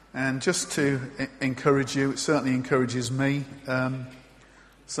And just to encourage you, it certainly encourages me.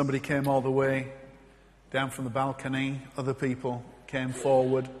 Somebody came all the way down from the balcony. Other people came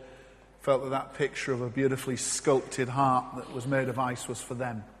forward. Felt that picture of a beautifully sculpted heart that was made of ice was for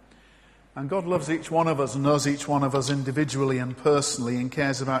them. And God loves each one of us and knows each one of us individually and personally and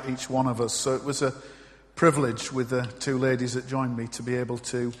cares about each one of us. So it was a privilege with the two ladies that joined me to be able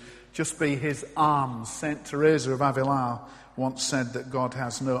to just be his arms. Saint Teresa of Avila once said that God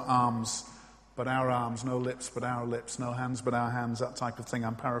has no arms but our arms, no lips but our lips, no hands but our hands, that type of thing.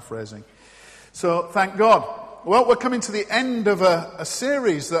 I'm paraphrasing. So thank God. Well, we're coming to the end of a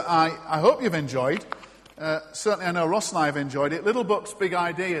series that I hope you've enjoyed. Certainly I know Ross and I have enjoyed it. Little Books, Big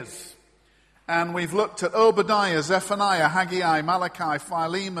Ideas. And we've looked at Obadiah, Zephaniah, Haggai, Malachi,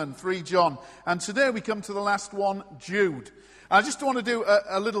 Philemon, 3 John. And today we come to the last one, Jude. I just want to do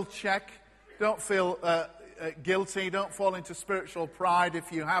a little check. Don't feel guilty. Don't fall into spiritual pride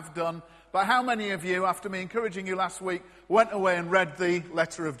if you have done. But how many of you, after me encouraging you last week, went away and read the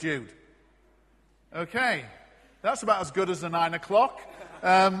letter of Jude? Okay. That's about as good as the 9 o'clock.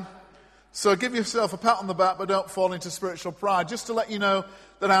 So give yourself a pat on the back, but don't fall into spiritual pride. Just to let you know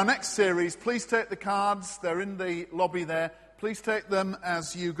that our next series, please take the cards. They're in the lobby there. Please take them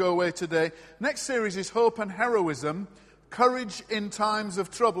as you go away today. Next series is Hope and Heroism, Courage in Times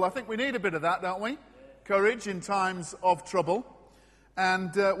of Trouble. I think we need a bit of that, don't we? Courage in times of trouble.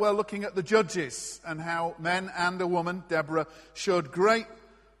 And we're looking at the judges and how men and a woman, Deborah, showed great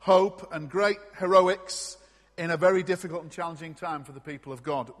hope and great heroics in a very difficult and challenging time for the people of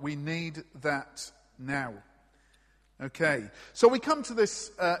God. We need that now. Okay, so we come to this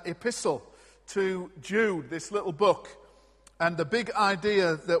epistle to Jude, this little book, and the big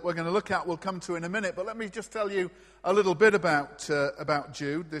idea that we're going to look at we'll come to in a minute, but let me just tell you a little bit about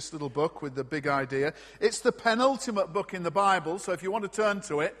Jude, this little book with the big idea. It's the penultimate book in the Bible, so if you want to turn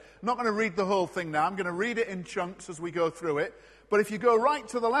to it, I'm not going to read the whole thing now, I'm going to read it in chunks as we go through it. But if you go right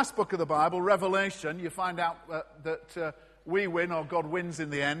to the last book of the Bible, Revelation, you find out that we win, or God wins in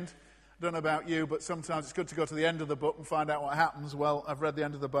the end. I don't know about you, but sometimes it's good to go to the end of the book and find out what happens. Well, I've read the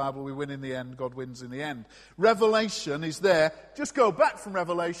end of the Bible, we win in the end, God wins in the end. Revelation is there. Just go back from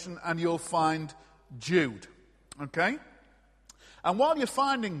Revelation and you'll find Jude. Okay? And while you're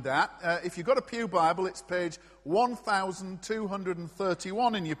finding that, if you've got a Pew Bible, it's page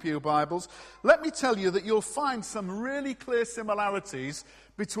 1231 in your Pew Bibles. Let me tell you that you'll find some really clear similarities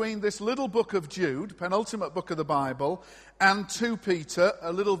between this little book of Jude, penultimate book of the Bible, and 2 Peter,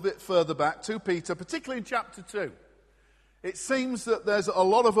 a little bit further back, 2 Peter, particularly in chapter 2. It seems that there's a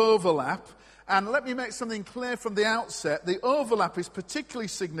lot of overlap, and let me make something clear from the outset. The overlap is particularly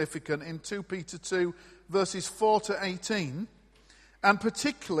significant in 2 Peter 2, verses 4 to 18, and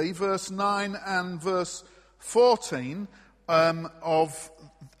particularly verse 9 and verse 14 of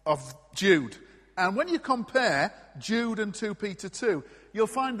Jude. And when you compare Jude and 2 Peter 2, you'll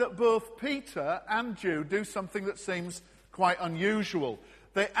find that both Peter and Jude do something that seems quite unusual.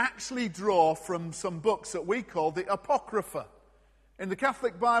 They actually draw from some books that we call the Apocrypha. In the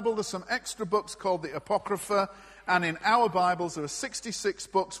Catholic Bible, there's some extra books called the Apocrypha, and in our Bibles there are 66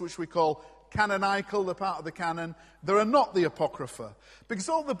 books which we call canonical, they're part of the canon. There are not the Apocrypha. Because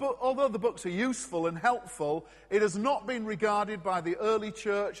although the books are useful and helpful, it has not been regarded by the early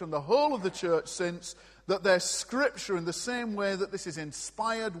church and the whole of the church since that they're scripture in the same way that this is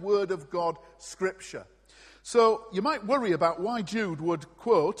inspired word of God scripture. So you might worry about why Jude would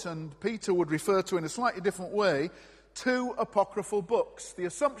quote, and Peter would refer to in a slightly different way, 2 apocryphal books, the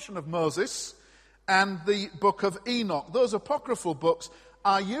Assumption of Moses and the Book of Enoch. Those apocryphal books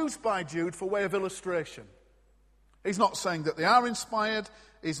are used by Jude for way of illustration. He's not saying that they are inspired.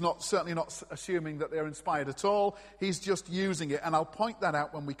 He's certainly not assuming that they're inspired at all. He's just using it, and I'll point that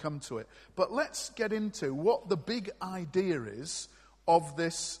out when we come to it. But let's get into what the big idea is of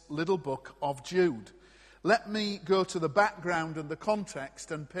this little book of Jude. Let me go to the background and the context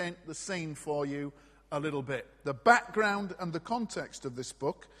and paint the scene for you a little bit. The background and the context of this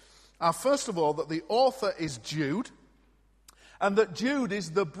book are, first of all, that the author is Jude, and that Jude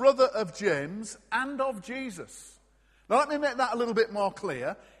is the brother of James and of Jesus. Now let me make that a little bit more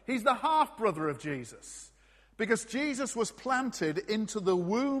clear. He's the half-brother of Jesus, because Jesus was planted into the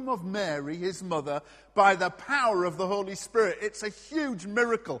womb of Mary, his mother, by the power of the Holy Spirit. It's a huge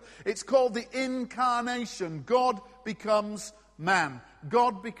miracle. It's called the incarnation. God becomes man.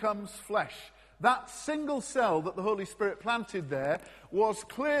 God becomes flesh. That single cell that the Holy Spirit planted there was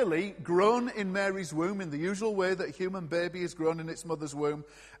clearly grown in Mary's womb in the usual way that a human baby is grown in its mother's womb.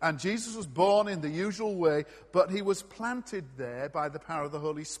 And Jesus was born in the usual way, but he was planted there by the power of the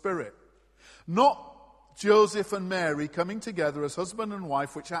Holy Spirit. Not Joseph and Mary coming together as husband and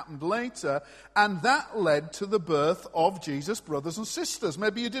wife, which happened later, and that led to the birth of Jesus' brothers and sisters.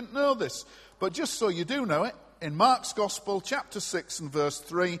 Maybe you didn't know this, but just so you do know it, in Mark's Gospel, chapter 6 and verse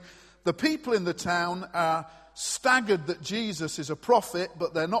 3, the people in the town are staggered that Jesus is a prophet,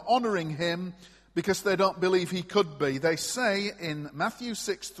 but they're not honouring him because they don't believe he could be. They say in Matthew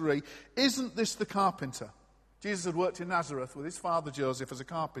 6:3, "Isn't this the carpenter?" Jesus had worked in Nazareth with his father Joseph as a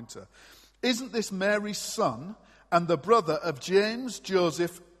carpenter. "Isn't this Mary's son and the brother of James,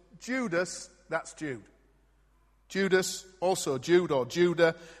 Joseph, Judas," that's Jude. Judas, also Jude or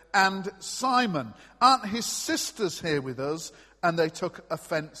Judah, and Simon. "Aren't his sisters here with us?" And they took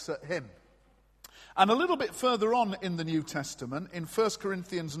offence at him. And a little bit further on in the New Testament, in 1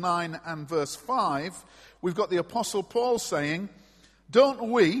 Corinthians 9 and verse 5, we've got the Apostle Paul saying, "Don't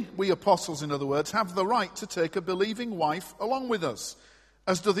we apostles in other words, have the right to take a believing wife along with us,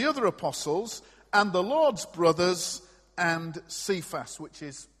 as do the other apostles and the Lord's brothers and Cephas," which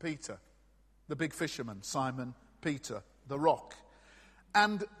is Peter, the big fisherman, Simon Peter, the rock.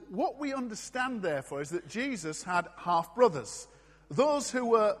 And what we understand, therefore, is that Jesus had half-brothers. Those who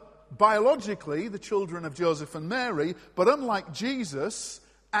were biologically the children of Joseph and Mary, but unlike Jesus,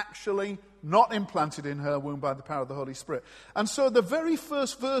 actually not implanted in her womb by the power of the Holy Spirit. And so the very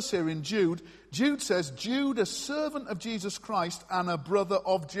first verse here in Jude says, "Jude, a servant of Jesus Christ and a brother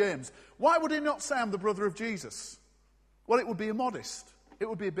of James." Why would he not say, "I'm the brother of Jesus"? Well, it would be immodest. It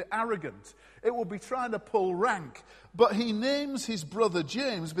would be a bit arrogant. It would be trying to pull rank. But he names his brother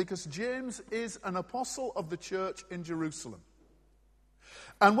James because James is an apostle of the church in Jerusalem.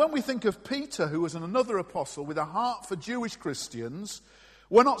 And when we think of Peter, who was another apostle with a heart for Jewish Christians,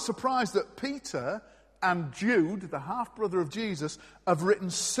 we're not surprised that Peter and Jude, the half-brother of Jesus, have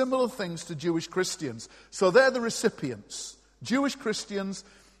written similar things to Jewish Christians. So they're the recipients. Jewish Christians,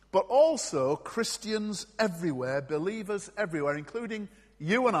 but also Christians everywhere, believers everywhere, including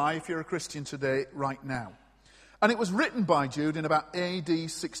you and I, if you're a Christian today, right now. And it was written by Jude in about AD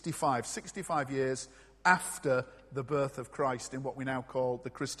 65 years after the birth of Christ in what we now call the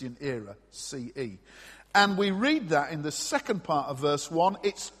Christian era, CE. And we read that in the second part of verse 1.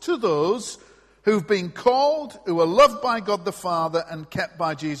 It's to those who've been called, who are loved by God the Father and kept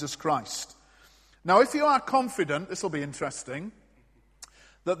by Jesus Christ. Now, if you are confident, this will be interesting,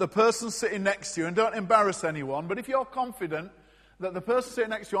 that the person sitting next to you, and don't embarrass anyone, but if you're confident that the person sitting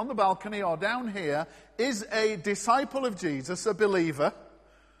next to you on the balcony or down here is a disciple of Jesus, a believer,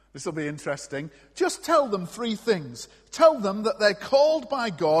 this will be interesting, just tell them three things. Tell them that they're called by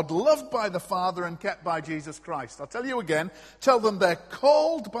God, loved by the Father, and kept by Jesus Christ. I'll tell you again. Tell them they're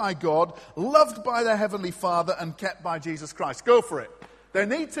called by God, loved by their Heavenly Father, and kept by Jesus Christ. Go for it. They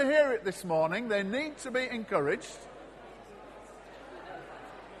need to hear it this morning. They need to be encouraged.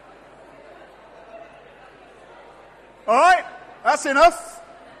 All right, that's enough.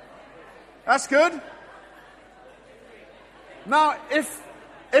 That's good. Now, if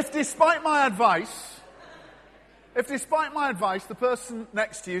despite my advice, the person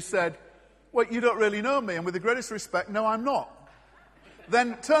next to you said, "Well, you don't really know me," and with the greatest respect, "No, I'm not,"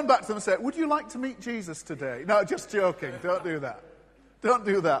 then turn back to them and say, "Would you like to meet Jesus today?" No, just joking. Don't do that. Don't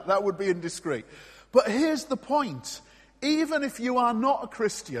do that. That would be indiscreet. But here's the point. Even if you are not a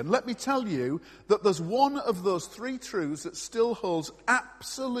Christian, let me tell you that there's one of those three truths that still holds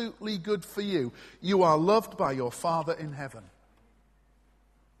absolutely good for you. You are loved by your Father in heaven.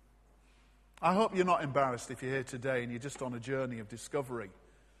 I hope you're not embarrassed if you're here today and you're just on a journey of discovery.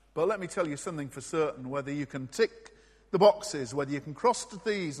 But let me tell you something for certain. Whether you can tick the boxes, whether you can cross the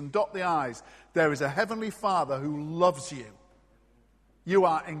T's and dot the I's, there is a Heavenly Father who loves you. You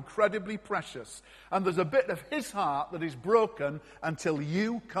are incredibly precious. And there's a bit of his heart that is broken until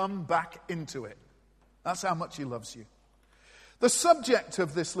you come back into it. That's how much he loves you. The subject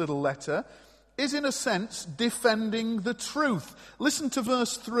of this little letter is, in a sense, defending the truth. Listen to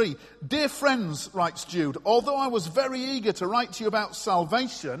verse 3. "Dear friends," writes Jude, "although I was very eager to write to you about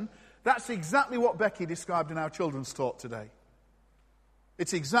salvation," that's exactly what Becky described in our children's talk today.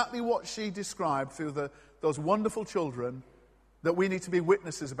 It's exactly what she described through those wonderful children that we need to be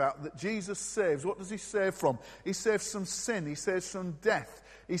witnesses about, that Jesus saves. What does he save from? He saves from sin. He saves from death.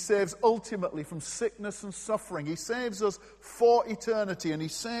 He saves ultimately from sickness and suffering. He saves us for eternity, and he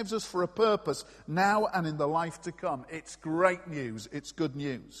saves us for a purpose now and in the life to come. It's great news. It's good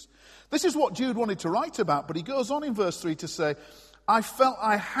news. This is what Jude wanted to write about, but he goes on in verse 3 to say, "I felt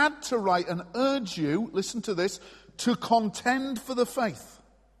I had to write and urge you," listen to this, "to contend for the faith,"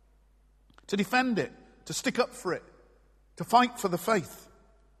 to defend it, to stick up for it, to fight for the faith.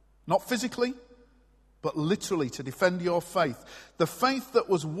 Not physically, but literally to defend your faith. The faith that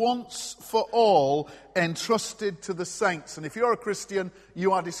was once for all entrusted to the saints. And if you're a Christian,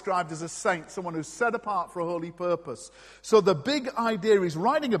 you are described as a saint, someone who's set apart for a holy purpose. So the big idea he's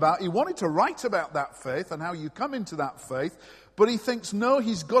writing about, he wanted to write about that faith and how you come into that faith, but he thinks, no,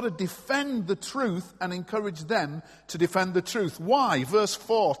 he's got to defend the truth and encourage them to defend the truth. Why? Verse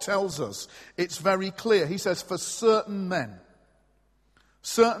 4 tells us. It's very clear. He says, for certain men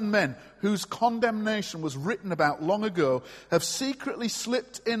whose condemnation was written about long ago have secretly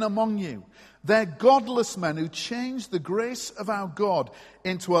slipped in among you. They're godless men who changed the grace of our God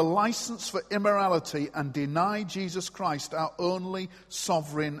into a license for immorality and deny Jesus Christ, our only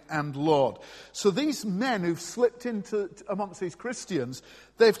sovereign and Lord. So these men who've slipped into amongst these Christians,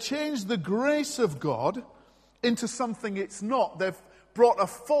 they've changed the grace of God into something it's not. They've brought a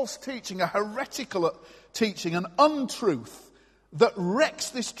false teaching, a heretical teaching, an untruth that wrecks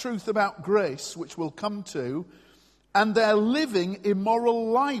this truth about grace, which we'll come to, and they're living immoral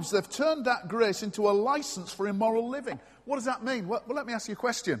lives. They've turned that grace into a license for immoral living. What does that mean? Well, let me ask you a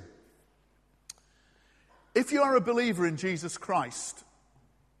question. If you are a believer in Jesus Christ,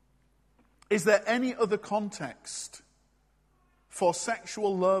 is there any other context for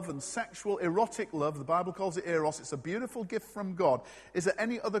sexual love and sexual erotic love? The Bible calls it eros. It's a beautiful gift from God. Is there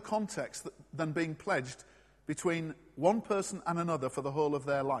any other context than being pledged between one person and another for the whole of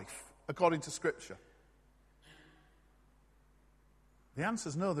their life, according to Scripture? The answer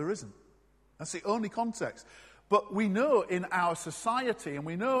is no, there isn't. That's the only context. But we know in our society, and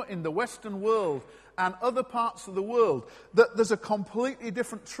we know in the Western world and other parts of the world, that there's a completely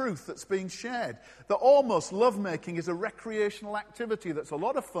different truth that's being shared. That almost lovemaking is a recreational activity that's a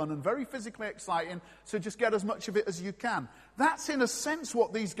lot of fun and very physically exciting, so just get as much of it as you can. That's in a sense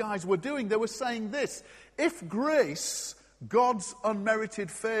what these guys were doing. They were saying this: if grace, God's unmerited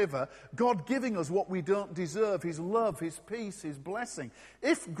favor, God giving us what we don't deserve, His love, His peace, His blessing.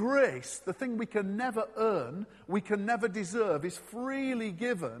 If grace, the thing we can never earn, we can never deserve, is freely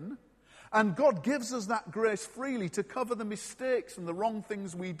given, and God gives us that grace freely to cover the mistakes and the wrong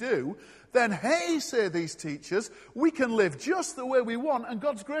things we do, then hey, say these teachers, we can live just the way we want and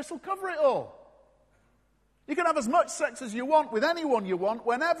God's grace will cover it all. You can have as much sex as you want with anyone you want,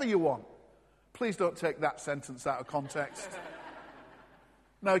 whenever you want. Please don't take that sentence out of context.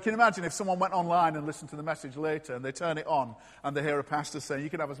 Now, you can imagine if someone went online and listened to the message later and they turn it on and they hear a pastor saying, you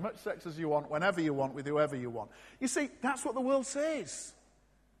can have as much sex as you want, whenever you want, with whoever you want. You see, that's what the world says.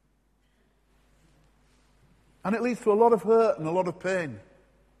 And it leads to a lot of hurt and a lot of pain.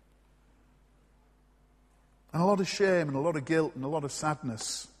 And a lot of shame and a lot of guilt and a lot of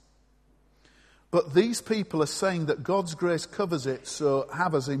sadness. But these people are saying that God's grace covers it, so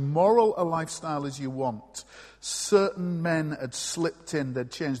have as immoral a lifestyle as you want. Certain men had slipped in.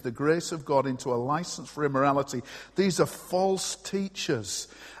 They'd changed the grace of God into a license for immorality. These are false teachers.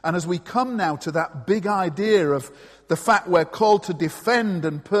 And as we come now to that big idea of the fact we're called to defend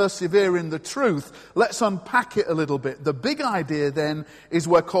and persevere in the truth, let's unpack it a little bit. The big idea then is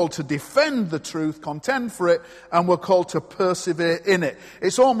we're called to defend the truth, contend for it, and we're called to persevere in it.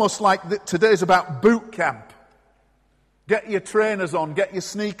 It's almost like today's about boot camp. Get your trainers on, get your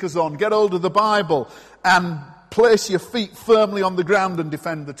sneakers on, get hold of the Bible, and place your feet firmly on the ground and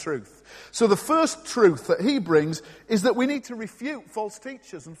defend the truth. So the first truth that he brings is that we need to refute false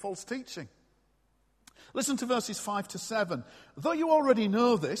teachers and false teaching. Listen to verses 5 to 7. Though you already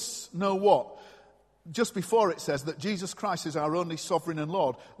know this, know what? Just before it says that Jesus Christ is our only sovereign and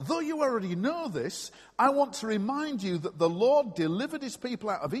Lord. Though you already know this, I want to remind you that the Lord delivered his people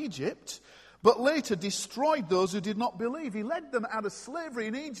out of Egypt, but later destroyed those who did not believe. He led them out of slavery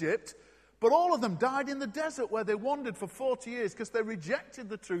in Egypt, but all of them died in the desert where they wandered for 40 years because they rejected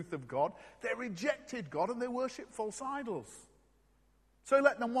the truth of God. They rejected God and they worshipped false idols. So he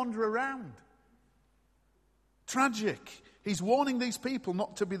let them wander around. Tragic. He's warning these people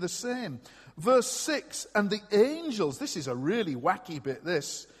not to be the same. Verse 6, and the angels, this is a really wacky bit,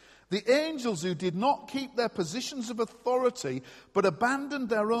 this. The angels who did not keep their positions of authority, but abandoned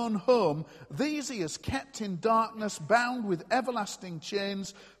their own home, these he has kept in darkness, bound with everlasting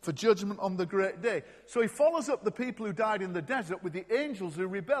chains for judgment on the great day. So he follows up the people who died in the desert with the angels who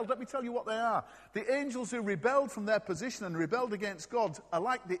rebelled. Let me tell you what they are. The angels who rebelled from their position and rebelled against God are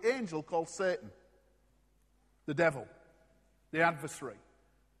like the angel called Satan. The devil, the adversary,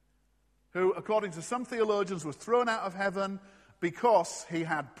 who, according to some theologians, was thrown out of heaven because he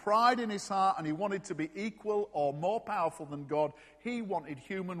had pride in his heart and he wanted to be equal or more powerful than God. He wanted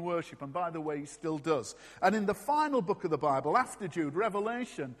human worship, and by the way, he still does. And in the final book of the Bible, after Jude,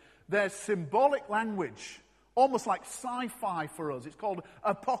 Revelation, there's symbolic language Almost like sci-fi for us. It's called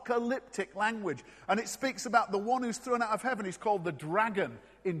apocalyptic language. And it speaks about the one who's thrown out of heaven. He's called the dragon.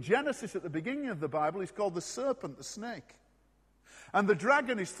 In Genesis, at the beginning of the Bible, he's called the serpent, the snake. And the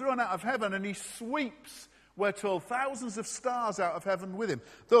dragon is thrown out of heaven and he sweeps, we're told, thousands of stars out of heaven with him.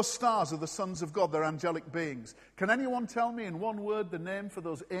 Those stars are the sons of God. They're angelic beings. Can anyone tell me in one word the name for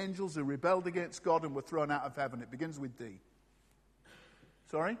those angels who rebelled against God and were thrown out of heaven? It begins with D.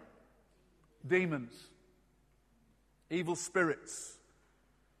 Sorry? Demons. Evil spirits.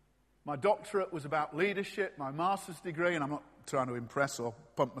 My doctorate was about leadership, my master's degree, and I'm not trying to impress or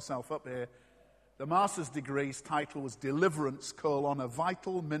pump myself up here. The master's degree's title was Deliverance, a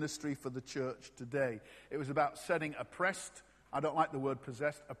vital ministry for the church today. It was about setting oppressed, I don't like the word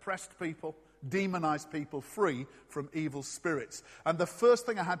possessed, oppressed people, demonized people free from evil spirits. And the first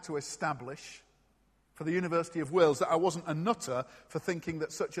thing I had to establish for the University of Wales, that I wasn't a nutter for thinking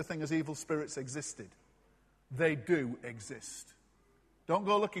that such a thing as evil spirits existed. They do exist. Don't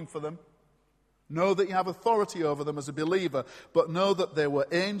go looking for them. Know that you have authority over them as a believer, but know that there were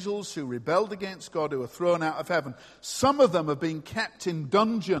angels who rebelled against God, who were thrown out of heaven. Some of them have been kept in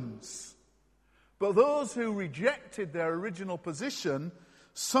dungeons. But those who rejected their original position,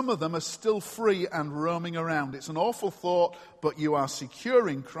 some of them are still free and roaming around. It's an awful thought, but you are secure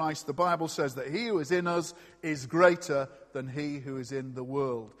in Christ. The Bible says that he who is in us is greater than he who is in the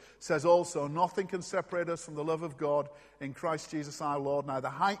world. It says also, nothing can separate us from the love of God in Christ Jesus our Lord. Neither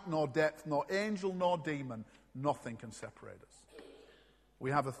height nor depth, nor angel nor demon, nothing can separate us.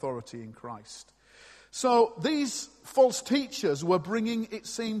 We have authority in Christ. So these false teachers were bringing, it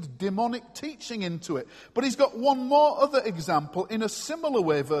seemed, demonic teaching into it. But he's got one more other example. In a similar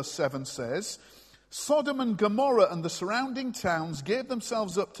way, verse 7 says, Sodom and Gomorrah and the surrounding towns gave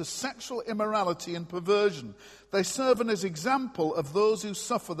themselves up to sexual immorality and perversion. They serve as an example of those who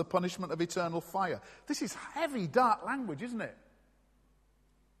suffer the punishment of eternal fire. This is heavy, dark language, isn't it?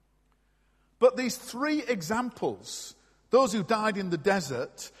 But these three examples, those who died in the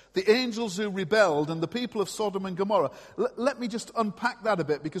desert, the angels who rebelled, and the people of Sodom and Gomorrah. Let me just unpack that a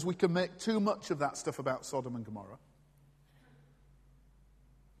bit, because we can make too much of that stuff about Sodom and Gomorrah.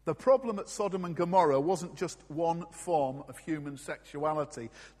 The problem at Sodom and Gomorrah wasn't just one form of human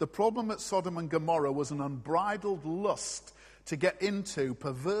sexuality. The problem at Sodom and Gomorrah was an unbridled lust to get into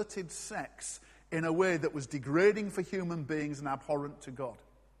perverted sex in a way that was degrading for human beings and abhorrent to God.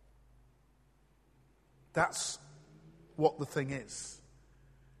 That's what the thing is.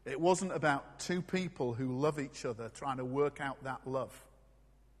 It wasn't about two people who love each other trying to work out that love.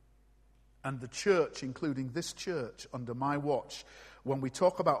 And the church, including this church under my watch, when we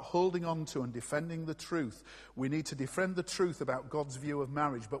talk about holding on to and defending the truth, we need to defend the truth about God's view of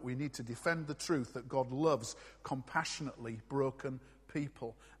marriage, but we need to defend the truth that God loves compassionately broken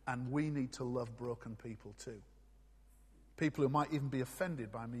people, and we need to love broken people too. People who might even be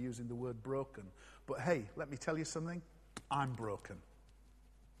offended by me using the word broken. But hey, let me tell you something. I'm broken.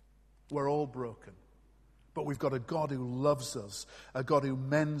 We're all broken. But we've got a God who loves us, a God who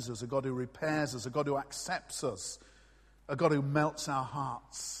mends us, a God who repairs us, a God who accepts us, a God who melts our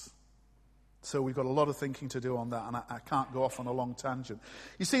hearts. So we've got a lot of thinking to do on that, and I can't go off on a long tangent.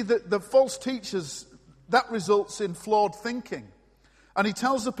 You see, the false teachers, that results in flawed thinking. And he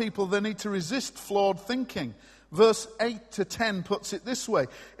tells the people they need to resist flawed thinking. Verse 8 to 10 puts it this way.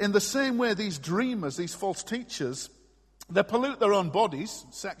 In the same way, these dreamers, these false teachers, they pollute their own bodies,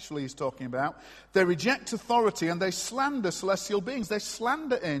 sexually he's talking about. They reject authority and they slander celestial beings. They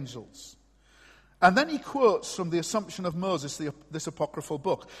slander angels. And then he quotes from the Assumption of Moses, this apocryphal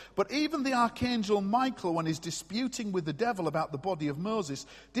book. But even the archangel Michael, when he's disputing with the devil about the body of Moses,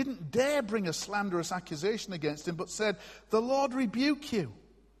 didn't dare bring a slanderous accusation against him, but said, "The Lord rebuke you."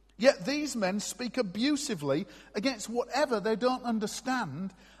 Yet these men speak abusively against whatever they don't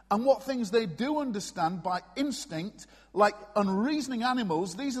understand, and what things they do understand by instinct, like unreasoning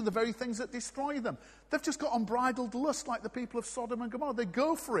animals. These are the very things that destroy them. They've just got unbridled lust like the people of Sodom and Gomorrah. They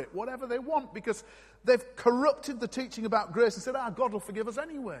go for it, whatever they want, because they've corrupted the teaching about grace and said, God will forgive us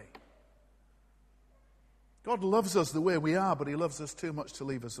anyway. God loves us the way we are, but he loves us too much to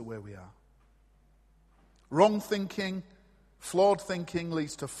leave us the way we are. Wrong thinking, flawed thinking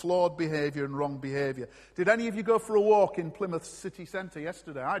leads to flawed behaviour and wrong behaviour. Did any of you go for a walk in Plymouth city centre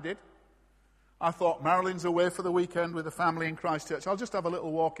yesterday? I did. I thought, Marilyn's away for the weekend with the family in Christchurch. I'll just have a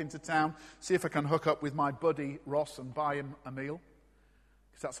little walk into town, see if I can hook up with my buddy Ross and buy him a meal.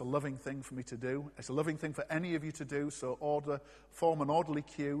 Because that's a loving thing for me to do. It's a loving thing for any of you to do, so form an orderly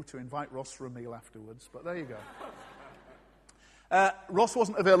queue to invite Ross for a meal afterwards. But there you go. Ross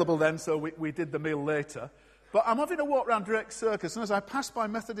wasn't available then, so we did the meal later. But I'm having a walk around Drake Circus, and as I pass by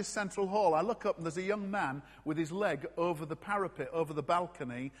Methodist Central Hall, I look up and there's a young man with his leg over the parapet, over the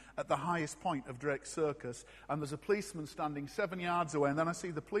balcony at the highest point of Drake Circus, and there's a policeman standing 7 yards away, and then I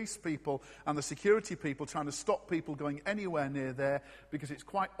see the police people and the security people trying to stop people going anywhere near there, because it's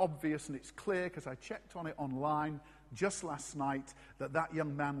quite obvious and it's clear, because I checked on it online just last night, that that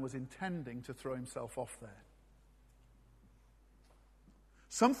young man was intending to throw himself off there.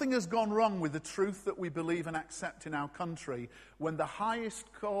 Something has gone wrong with the truth that we believe and accept in our country when the highest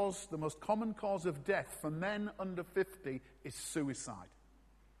cause, the most common cause of death for men under 50 is suicide.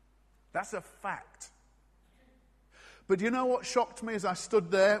 That's a fact. But you know what shocked me as I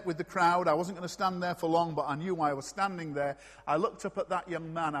stood there with the crowd? I wasn't going to stand there for long, but I knew why I was standing there. I looked up at that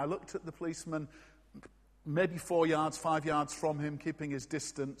young man. I looked at the policeman maybe 4 yards, 5 yards from him, keeping his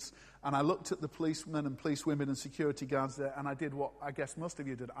distance. And I looked at the policemen and policewomen and security guards there, and I did what I guess most of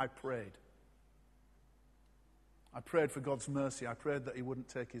you did. I prayed. I prayed for God's mercy. I prayed that he wouldn't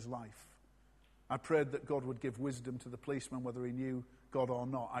take his life. I prayed that God would give wisdom to the policeman, whether he knew God or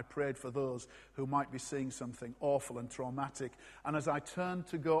not. I prayed for those who might be seeing something awful and traumatic. And as I turned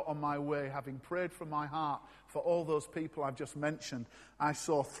to go on my way, having prayed from my heart for all those people I've just mentioned, I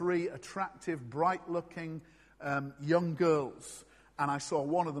saw 3 attractive, bright-looking young girls. And I saw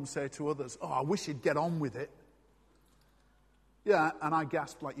one of them say to others, "Oh, I wish you'd get on with it." Yeah, and I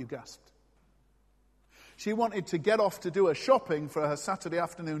gasped like you gasped. She wanted to get off to do her shopping for her Saturday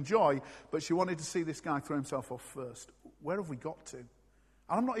afternoon joy, but she wanted to see this guy throw himself off first. Where have we got to? And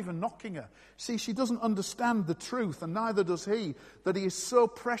I'm not even knocking her. See, she doesn't understand the truth, and neither does he, that he is so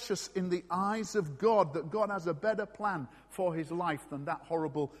precious in the eyes of God, that God has a better plan for his life than that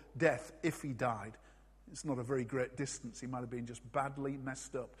horrible death if he died. It's not a very great distance. He might have been just badly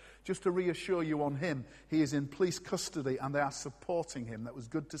messed up. Just to reassure you on him, he is in police custody and they are supporting him. That was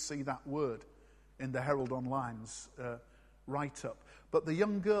good to see that word in the Herald Online's write-up. But the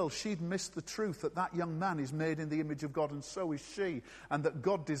young girl, she'd missed the truth that that young man is made in the image of God, and so is she. And that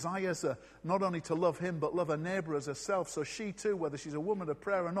God desires her not only to love him, but love her neighbour as herself. So she too, whether she's a woman of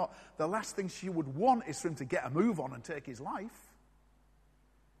prayer or not, the last thing she would want is for him to get a move on and take his life.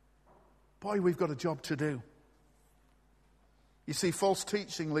 Boy, we've got a job to do. You see, false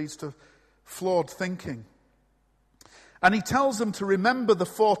teaching leads to flawed thinking. And he tells them to remember the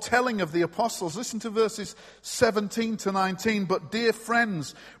foretelling of the apostles. Listen to verses 17 to 19. "But dear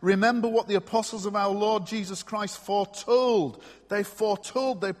friends, remember what the apostles of our Lord Jesus Christ foretold. They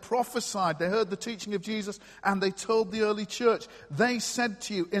foretold, they prophesied, they heard the teaching of Jesus, and they told the early church. They said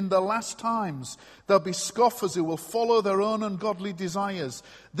to you, in the last times, there'll be scoffers who will follow their own ungodly desires.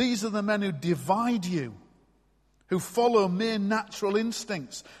 These are the men who divide you, who follow mere natural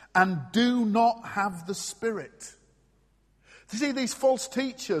instincts, and do not have the Spirit." You see, these false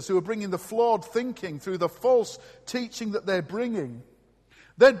teachers who are bringing the flawed thinking through the false teaching that they're bringing,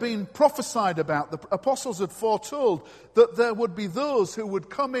 they'd been prophesied about. The apostles had foretold that there would be those who would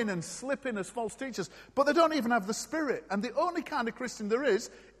come in and slip in as false teachers, but they don't even have the Spirit. And the only kind of Christian there is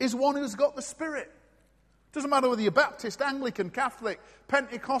one who's got the Spirit. Doesn't matter whether you're Baptist, Anglican, Catholic,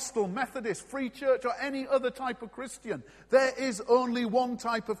 Pentecostal, Methodist, Free Church, or any other type of Christian. There is only one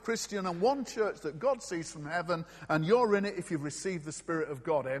type of Christian and one church that God sees from heaven, and you're in it if you've received the Spirit of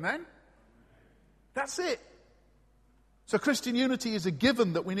God. Amen? That's it. So Christian unity is a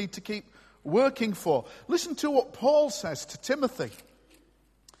given that we need to keep working for. Listen to what Paul says to Timothy.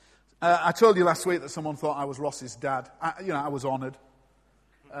 I told you last week that someone thought I was Ross's dad. I was honoured.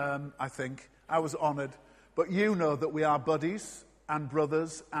 I think. I was honoured. But you know that we are buddies and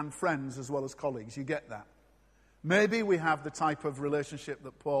brothers and friends as well as colleagues. You get that? Maybe we have the type of relationship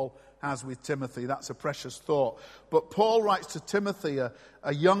that Paul has with Timothy. That's a precious thought. But Paul writes to Timothy, a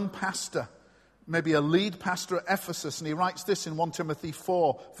young pastor, maybe a lead pastor at Ephesus, and he writes this in 1 Timothy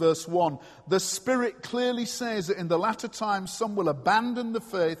 4, verse 1. "The Spirit clearly says that in the latter times some will abandon the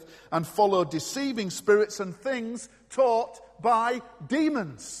faith and follow deceiving spirits and things taught by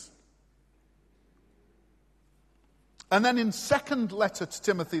demons." And then in second letter to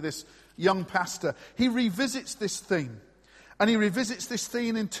Timothy, this young pastor, he revisits this theme. And he revisits this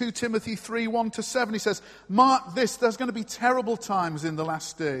theme in 2 Timothy 3, 1-7. He says, "Mark this, there's going to be terrible times in the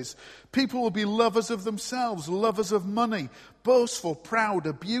last days. People will be lovers of themselves, lovers of money, boastful, proud,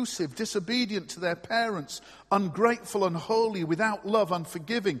 abusive, disobedient to their parents, ungrateful, unholy, without love,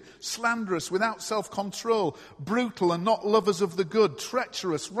 unforgiving, slanderous, without self-control, brutal and not lovers of the good,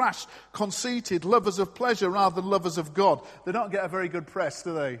 treacherous, rash, conceited, lovers of pleasure rather than lovers of God." They don't get a very good press,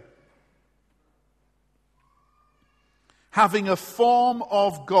 do they? "Having a form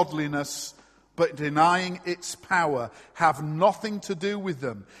of godliness, but denying its power, have nothing to do with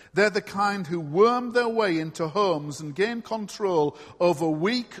them. They're the kind who worm their way into homes and gain control over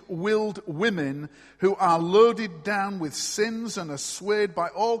weak-willed women who are loaded down with sins and are swayed by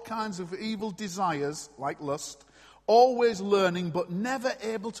all kinds of evil desires, like lust, always learning but never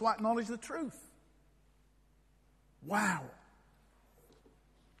able to acknowledge the truth. Wow.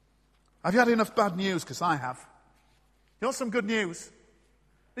 Have you had enough bad news? Because I have. You want some good news?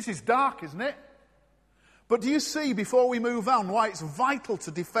 This is dark, isn't it? But do you see, before we move on, why it's vital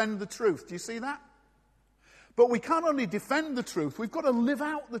to defend the truth? Do you see that? But we can't only defend the truth, we've got to live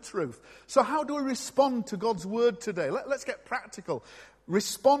out the truth. So how do we respond to God's word today? Let's get practical.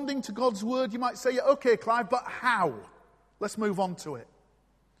 Responding to God's word, you might say, yeah, okay, Clive, but how? Let's move on to it.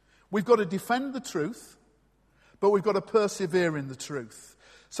 We've got to defend the truth, but we've got to persevere in the truth.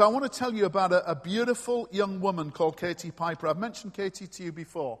 So I want to tell you about a beautiful young woman called Katie Piper. I've mentioned Katie to you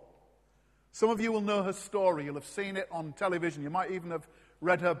before. Some of you will know her story. You'll have seen it on television. You might even have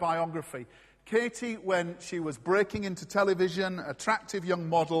read her biography. Katie, when she was breaking into television, attractive young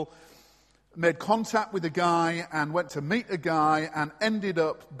model, made contact with a guy and went to meet a guy and ended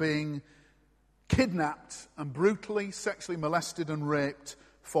up being kidnapped and brutally sexually molested and raped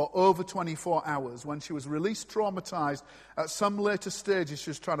for over 24 hours. When she was released traumatized, at some later stages,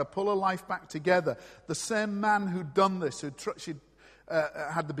 she was trying to pull her life back together. The same man who'd done this, she'd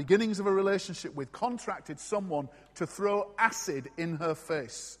had the beginnings of a relationship with, contracted someone to throw acid in her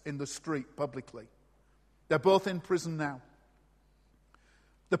face in the street publicly. They're both in prison now.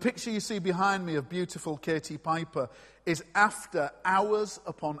 The picture you see behind me of beautiful Katie Piper is after hours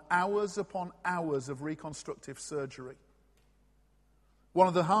upon hours upon hours of reconstructive surgery. One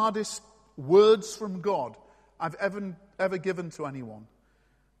of the hardest words from God I've ever given to anyone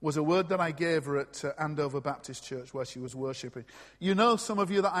was a word that I gave her at Andover Baptist Church where she was worshipping. You know, some of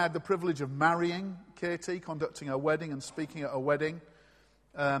you, that I had the privilege of marrying Katie, conducting her wedding and speaking at her wedding.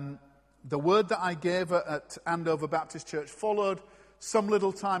 The word that I gave her at Andover Baptist Church followed some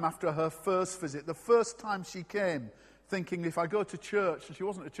little time after her first visit. The first time she came, thinking, if I go to church, and she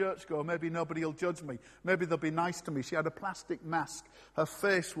wasn't a churchgoer, maybe nobody will judge me. Maybe they'll be nice to me. She had a plastic mask. Her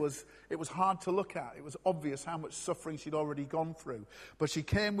face was hard to look at. It was obvious how much suffering she'd already gone through. But she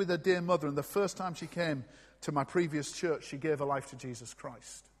came with her dear mother, and the first time she came to my previous church, she gave her life to Jesus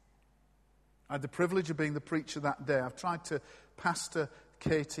Christ. I had the privilege of being the preacher that day. I've tried to pastor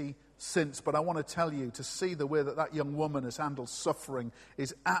Katie since, but I want to tell you, to see the way that young woman has handled suffering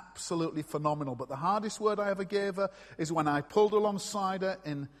is absolutely phenomenal. But the hardest word I ever gave her is when I pulled alongside her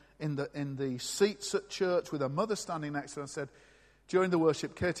in the seats at church with her mother standing next to her and said, during the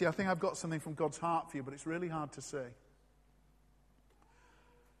worship, Katie, I think I've got something from God's heart for you, but it's really hard to say.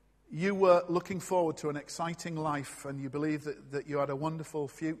 You were looking forward to an exciting life and you believe that you had a wonderful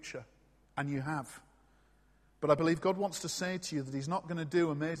future, and you have. But I believe God wants to say to you that He's not going to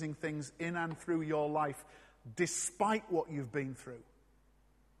do amazing things in and through your life despite what you've been through.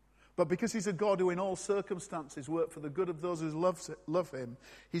 But because He's a God who in all circumstances work for the good of those who love Him,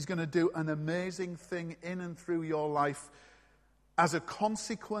 He's going to do an amazing thing in and through your life as a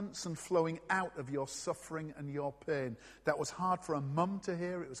consequence and flowing out of your suffering and your pain. That was hard for a mum to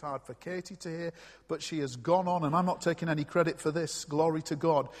hear. It was hard for Katie to hear. But she has gone on, and I'm not taking any credit for this. Glory to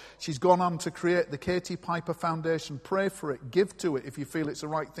God. She's gone on to create the Katie Piper Foundation. Pray for it. Give to it if you feel it's the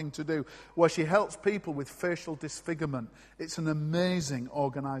right thing to do. Where she helps people with facial disfigurement. It's an amazing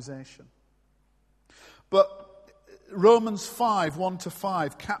organization. But Romans 5,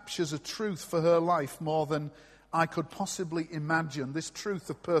 1-5 captures a truth for her life more than I could possibly imagine, this truth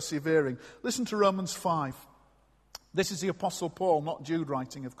of persevering. Listen to Romans 5. This is the Apostle Paul, not Jude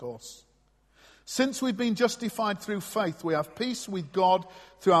writing, of course. Since we've been justified through faith, we have peace with God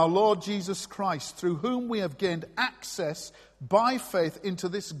through our Lord Jesus Christ, through whom we have gained access by faith into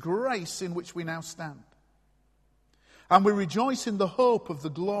this grace in which we now stand. And we rejoice in the hope of the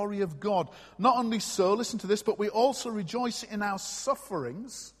glory of God. Not only so, listen to this, but we also rejoice in our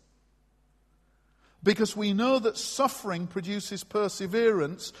sufferings, because we know that suffering produces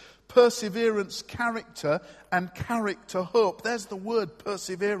perseverance, perseverance character, and character hope. There's the word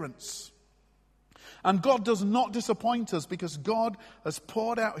perseverance. And God does not disappoint us, because God has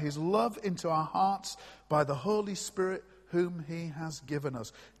poured out His love into our hearts by the Holy Spirit whom He has given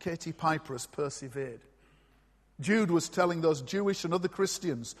us. Katie Piper has persevered. Jude was telling those Jewish and other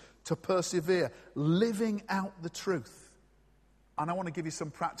Christians to persevere, living out the truth. And I want to give you some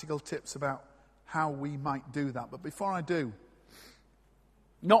practical tips about how we might do that. But before I do,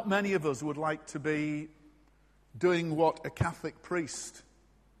 not many of us would like to be doing what a Catholic priest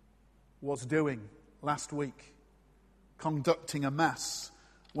was doing last week, conducting a mass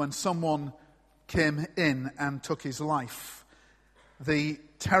when someone came in and took his life. The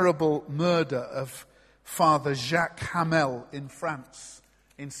terrible murder of Father Jacques Hamel in France,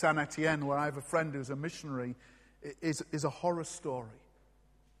 in Saint-Étienne, where I have a friend who's a missionary, is a horror story.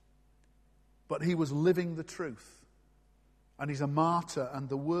 But he was living the truth. And he's a martyr, and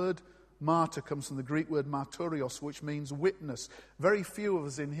the word martyr comes from the Greek word martyrios, which means witness. Very few of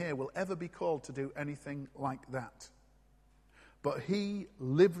us in here will ever be called to do anything like that. But he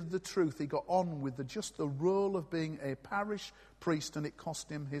lived the truth. He got on with just the role of being a parish priest, and it cost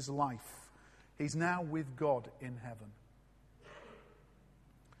him his life. He's now with God in heaven.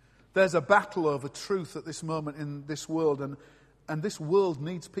 There's a battle over truth at this moment in this world, and this world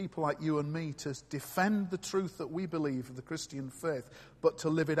needs people like you and me to defend the truth that we believe of the Christian faith, but to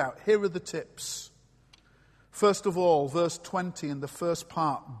live it out. Here are the tips. First of all, verse 20 in the first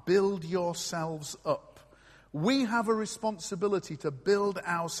part, build yourselves up. We have a responsibility to build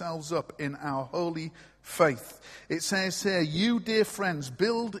ourselves up in our holy faith. It says here, you dear friends,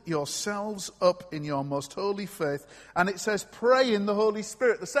 build yourselves up in your most holy faith. And it says, pray in the Holy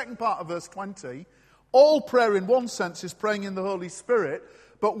Spirit. The second part of verse 20, all prayer in one sense is praying in the Holy Spirit.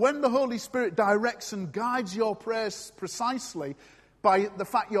 But when the Holy Spirit directs and guides your prayers precisely by the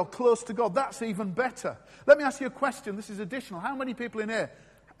fact you're close to God, that's even better. Let me ask you a question. This is additional. How many people in here,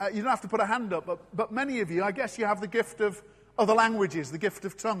 you don't have to put a hand up, but many of you, I guess you have the gift of other languages, the gift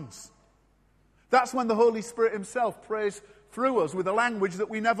of tongues. That's when the Holy Spirit himself prays through us with a language that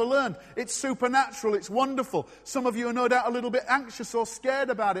we never learned. It's supernatural, it's wonderful. Some of you are no doubt a little bit anxious or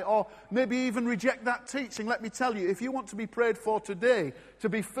scared about it, or maybe even reject that teaching. Let me tell you, if you want to be prayed for today, to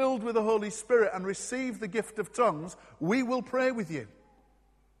be filled with the Holy Spirit and receive the gift of tongues, we will pray with you.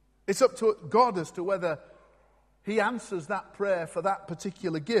 It's up to God as to whether he answers that prayer for that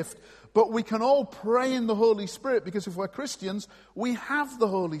particular gift. But we can all pray in the Holy Spirit, because if we're Christians, we have the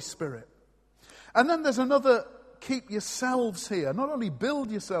Holy Spirit. And then there's another, keep yourselves here. Not only build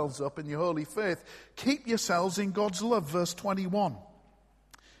yourselves up in your holy faith, keep yourselves in God's love. Verse 21.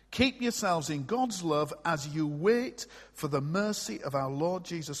 Keep yourselves in God's love as you wait for the mercy of our Lord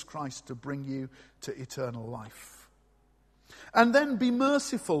Jesus Christ to bring you to eternal life. And then be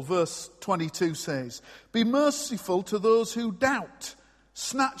merciful, verse 22 says. Be merciful to those who doubt.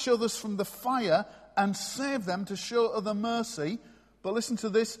 Snatch others from the fire and save them to show other mercy. But listen to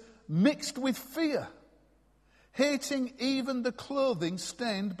this, mixed with fear. Hating even the clothing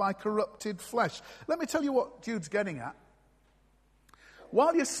stained by corrupted flesh. Let me tell you what Jude's getting at.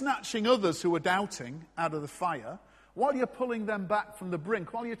 While you're snatching others who are doubting out of the fire, while you're pulling them back from the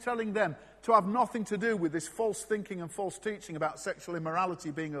brink, while you're telling them to have nothing to do with this false thinking and false teaching about sexual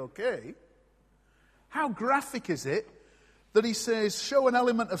immorality being okay, how graphic is it that he says, show an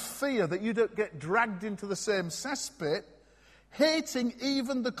element of fear that you don't get dragged into the same cesspit, hating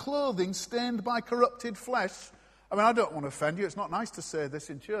even the clothing stained by corrupted flesh. I mean, I don't want to offend you. It's not nice to say this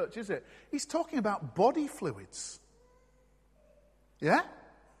in church, is it? He's talking about body fluids. Yeah?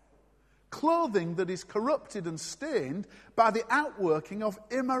 Clothing that is corrupted and stained by the outworking of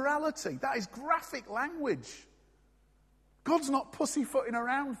immorality. That is graphic language. God's not pussyfooting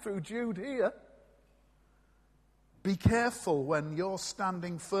around through Jude here. Be careful when you're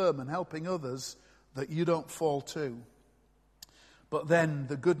standing firm and helping others that you don't fall too. But then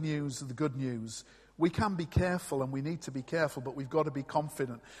the good news. We can be careful and we need to be careful, but we've got to be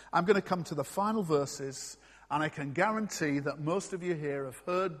confident. I'm going to come to the final verses, and I can guarantee that most of you here have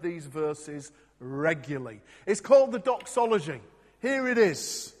heard these verses regularly. It's called the doxology. Here it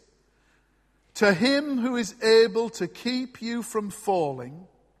is. To him who is able to keep you from falling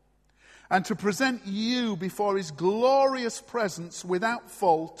and to present you before his glorious presence without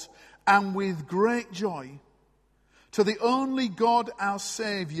fault and with great joy, to the only God our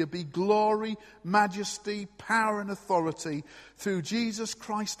Saviour be glory, majesty, power and authority through Jesus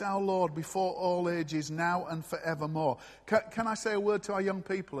Christ our Lord before all ages, now and forevermore. Can I say a word to our young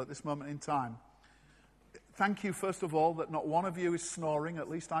people at this moment in time? Thank you, first of all, that not one of you is snoring. At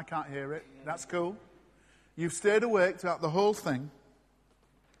least I can't hear it. That's cool. You've stayed awake throughout the whole thing.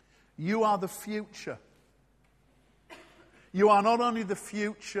 You are the future. You are not only the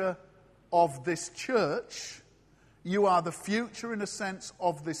future of this church, you are the future, in a sense,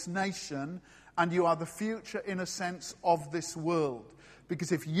 of this nation, and you are the future, in a sense, of this world.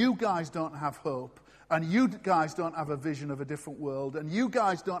 Because if you guys don't have hope, and you guys don't have a vision of a different world, and you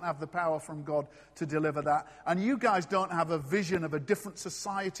guys don't have the power from God to deliver that, and you guys don't have a vision of a different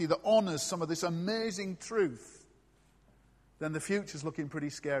society that honors some of this amazing truth, then the future's looking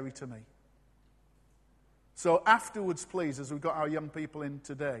pretty scary to me. So afterwards, please, as we've got our young people in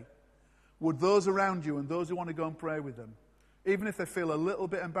today, would those around you and those who want to go and pray with them, even if they feel a little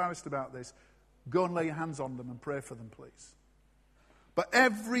bit embarrassed about this, Go and lay your hands on them and pray for them, please. But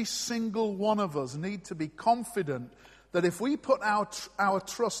every single one of us need to be confident that if we put our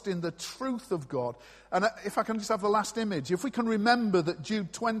trust in the truth of God, and if I can just have the last image, if we can remember that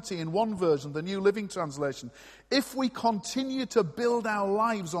Jude 20 in one version, the New Living Translation, if we continue to build our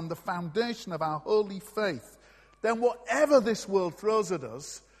lives on the foundation of our holy faith, then whatever this world throws at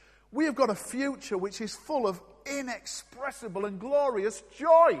us, we have got a future which is full of inexpressible and glorious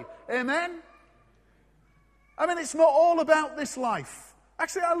joy. Amen? I mean, it's not all about this life.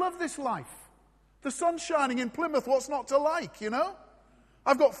 Actually, I love this life. The sun's shining in Plymouth, what's not to like, you know?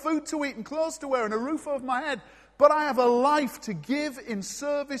 I've got food to eat and clothes to wear and a roof over my head. But I have a life to give in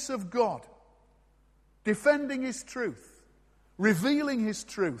service of God. Defending His truth. Revealing His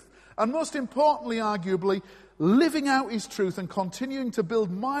truth. And most importantly, arguably, living out His truth and continuing to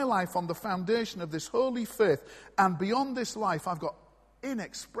build my life on the foundation of this holy faith. And beyond this life, I've got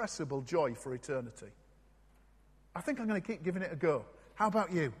inexpressible joy for eternity. I think I'm going to keep giving it a go. How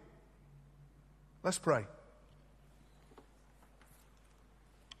about you? Let's pray. I'm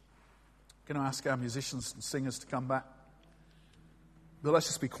going to ask our musicians and singers to come back. But let's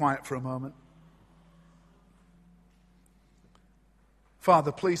just be quiet for a moment.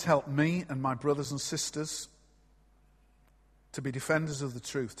 Father, please help me and my brothers and sisters to be defenders of the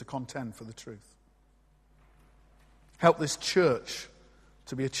truth, to contend for the truth. Help this church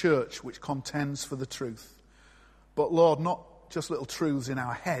to be a church which contends for the truth. But Lord, not just little truths in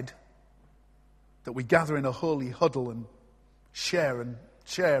our head that we gather in a holy huddle and share and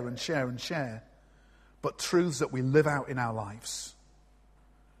share and share and share, but truths that we live out in our lives.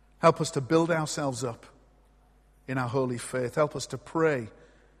 Help us to build ourselves up in our holy faith. Help us to pray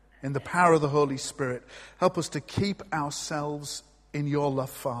in the power of the Holy Spirit. Help us to keep ourselves in your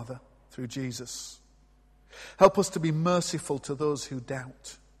love, Father, through Jesus. Help us to be merciful to those who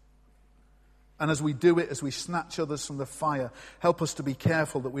doubt. And as we do it, as we snatch others from the fire, help us to be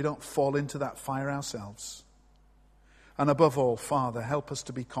careful that we don't fall into that fire ourselves. And above all, Father, help us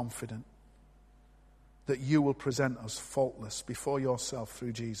to be confident that you will present us faultless before yourself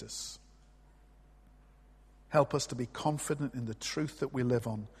through Jesus. Help us to be confident in the truth that we live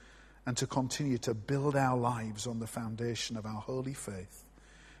on and to continue to build our lives on the foundation of our holy faith.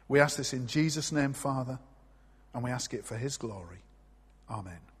 We ask this in Jesus' name, Father, and we ask it for His glory.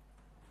 Amen.